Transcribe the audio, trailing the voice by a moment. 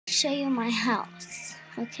show you my house.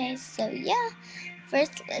 Okay, so yeah,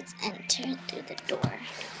 first let's enter through the door.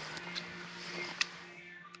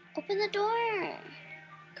 Open the door.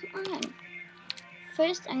 Come on.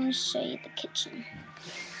 First, I'm going to show you the kitchen.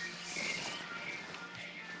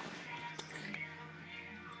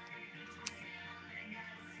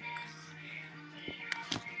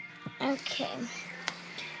 Okay,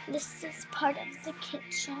 this is part of the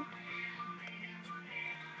kitchen.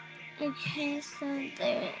 Okay, so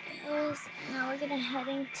there it is. Now we're gonna head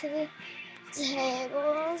into the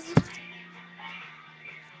tables.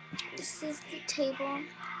 This is the table.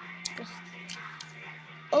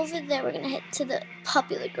 Over there, we're gonna head to the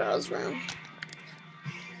popular girls' room.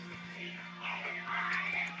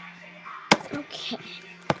 Okay.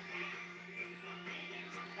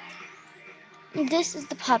 This is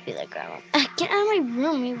the popular girl. Get out of my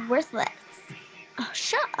room, you're worthless. Oh,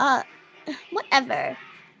 shut up. Whatever.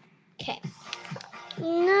 Okay.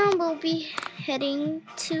 Now we'll be heading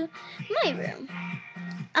to my room.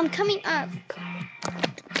 I'm coming up.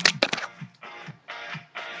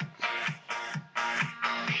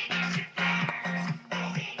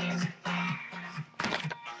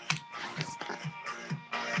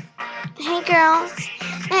 Hey girls.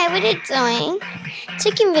 Hey, what are you doing?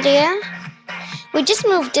 Taking video? We just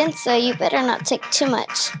moved in, so you better not take too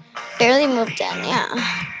much. Barely moved in,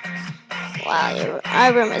 yeah. Wow,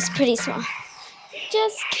 our room is pretty small.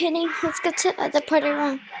 Just kidding. Let's go to the other part of the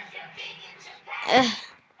room.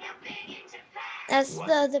 That's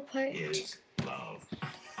the other part.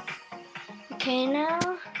 Okay,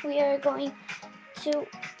 now we are going to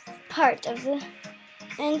part of the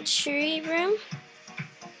entry room.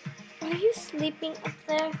 Are you sleeping up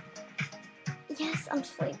there? Yes, I'm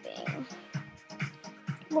sleeping.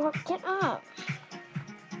 Well, get up.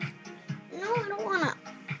 No, I don't wanna.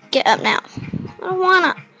 Get up now. I don't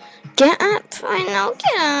wanna. Get up. Fine, no,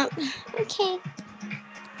 get up. Okay.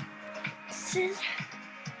 This is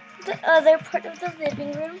the other part of the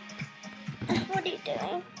living room. What are you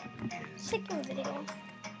doing? Taking video.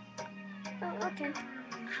 Oh, okay.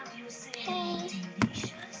 Hey.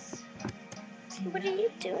 What are you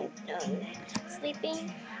doing? No,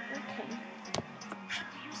 sleeping? Okay.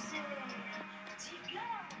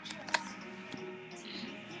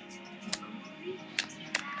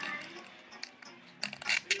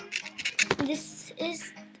 This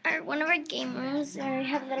is one of our game rooms where we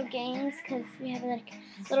have little games because we have like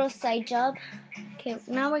a little side job. Okay,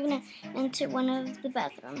 now we're gonna enter one of the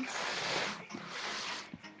bathrooms.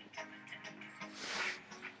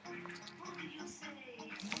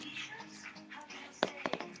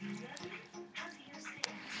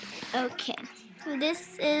 Okay,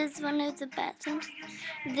 this is one of the bathrooms.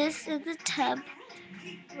 This is the tub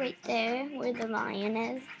right there where the lion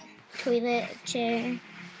is. Toilet, chair,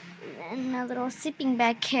 and a little sleeping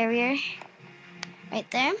bag carrier right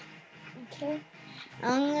there. Okay,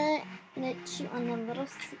 I'm gonna let you on a little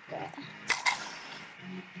secret.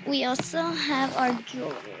 We also have our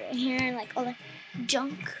jewelry right here, like all the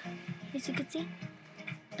junk, as you can see.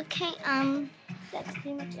 Okay, that's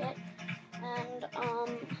pretty much it. And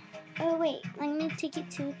oh wait, let me take you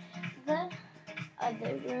to the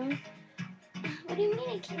other room. What do you mean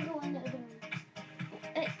I can't go in the other room?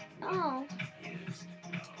 Oh.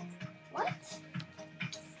 What?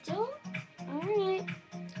 Still? Alright.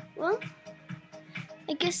 Well,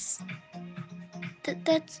 I guess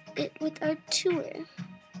that's it with our tour.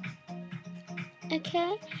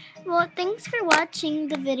 Okay? Well, thanks for watching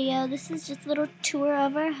the video. This is just a little tour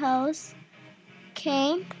of our house.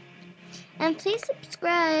 Okay? And please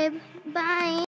subscribe. Bye.